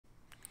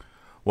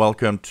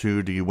Welcome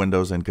to the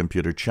Windows and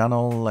Computer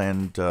channel,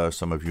 and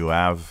some of you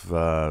have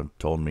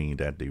told me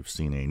that they've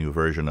seen a new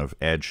version of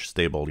Edge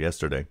stable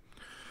yesterday.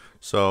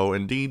 So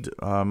indeed,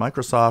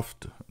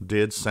 Microsoft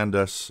did send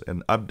us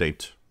an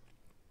update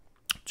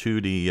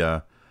to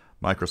the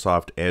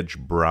Microsoft Edge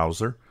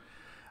browser.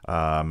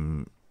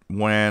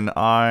 When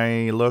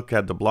I look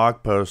at the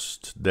blog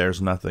post, there's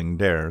nothing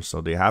there,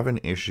 so they haven't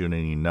issued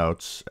any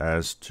notes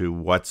as to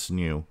what's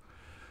new.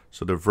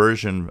 So the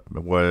version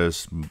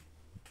was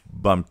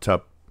bumped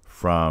up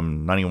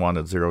from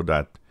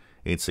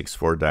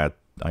 91.0.864.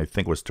 I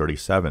think was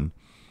 37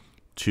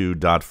 to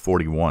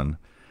 .41.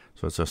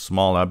 So it's a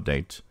small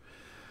update.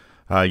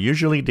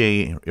 Usually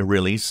they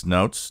release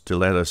notes to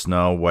let us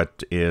know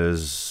what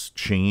is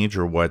changed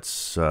or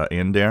what's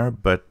in there,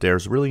 but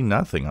there's really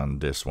nothing on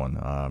this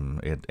one.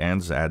 It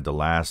ends at the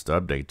last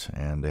update,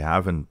 and they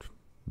haven't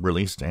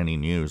released any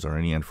news or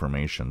any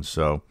information.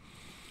 So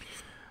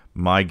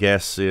my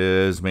guess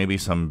is maybe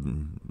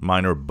some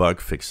minor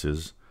bug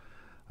fixes.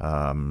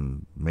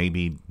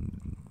 Maybe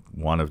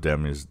one of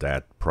them is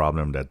that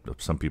problem that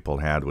some people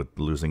had with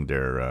losing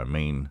their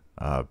main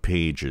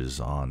pages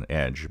on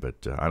Edge,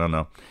 but I don't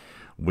know.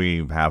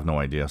 We have no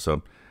idea.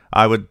 So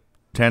I would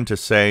tend to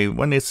say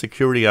when it's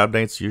security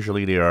updates,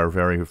 usually they are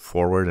very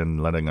forward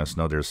and letting us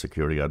know there's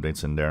security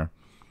updates in there.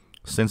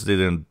 Since they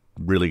didn't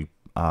really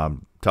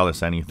tell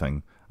us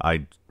anything,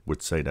 I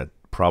would say that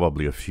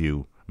probably a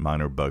few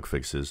minor bug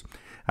fixes.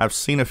 I've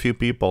seen a few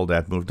people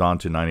that moved on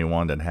to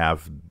 91 that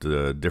have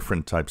the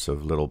different types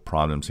of little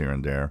problems here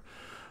and there.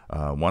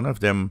 One of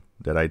them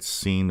that I'd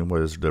seen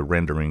was the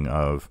rendering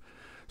of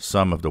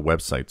some of the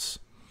websites.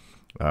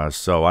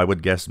 So I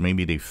would guess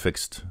maybe they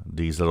fixed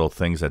these little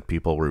things that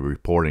people were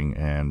reporting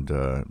and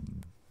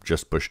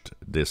just pushed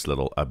this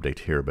little update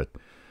here. But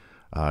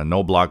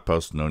no blog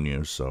post, no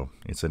news. So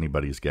it's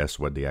anybody's guess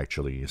what they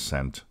actually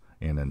sent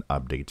in an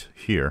update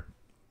here.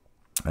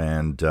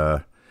 And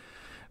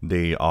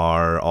they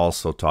are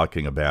also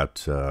talking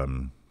about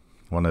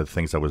one of the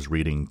things I was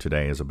reading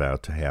today is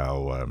about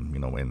how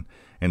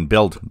in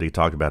Build they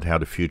talk about how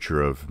the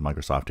future of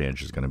Microsoft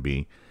Edge is going to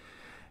be,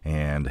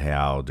 and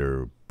how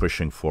they're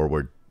pushing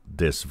forward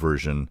this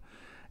version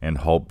and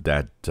hope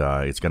that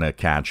it's going to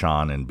catch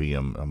on and be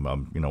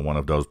one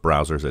of those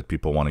browsers that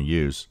people want to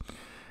use.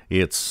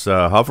 It's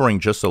hovering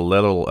just a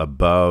little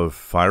above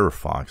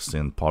Firefox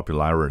in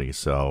popularity.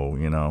 So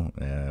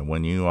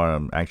when you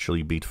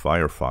actually beat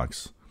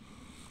Firefox,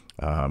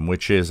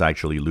 which is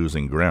actually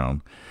losing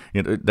ground.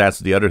 That's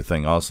the other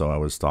thing also. I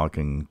was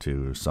talking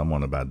to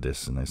someone about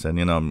this, and I said,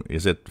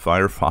 is it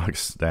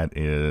Firefox that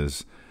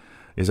is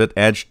it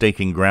Edge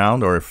taking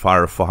ground, or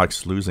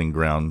Firefox losing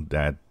ground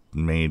that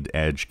made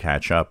Edge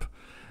catch up?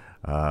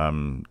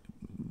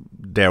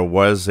 There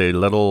was a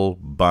little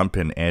bump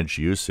in Edge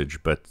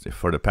usage, but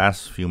for the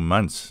past few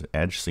months,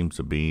 Edge seems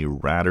to be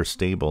rather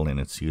stable in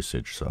its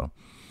usage, so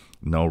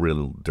no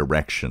real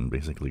direction,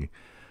 basically,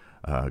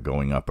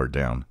 going up or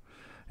down.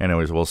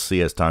 Anyways, we'll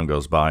see as time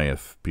goes by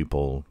if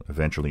people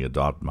eventually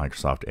adopt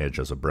Microsoft Edge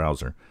as a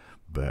browser.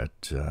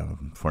 But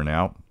for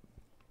now,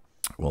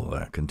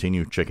 we'll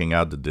continue checking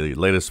out the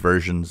latest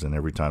versions, and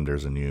every time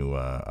there's a new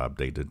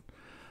updated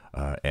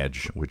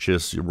Edge, which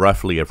is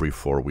roughly every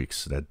 4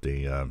 weeks that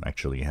they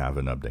actually have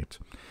an update.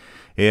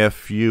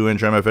 If you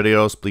enjoy my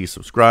videos, please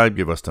subscribe,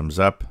 give us thumbs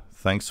up.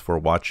 Thanks for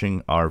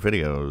watching our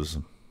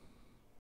videos.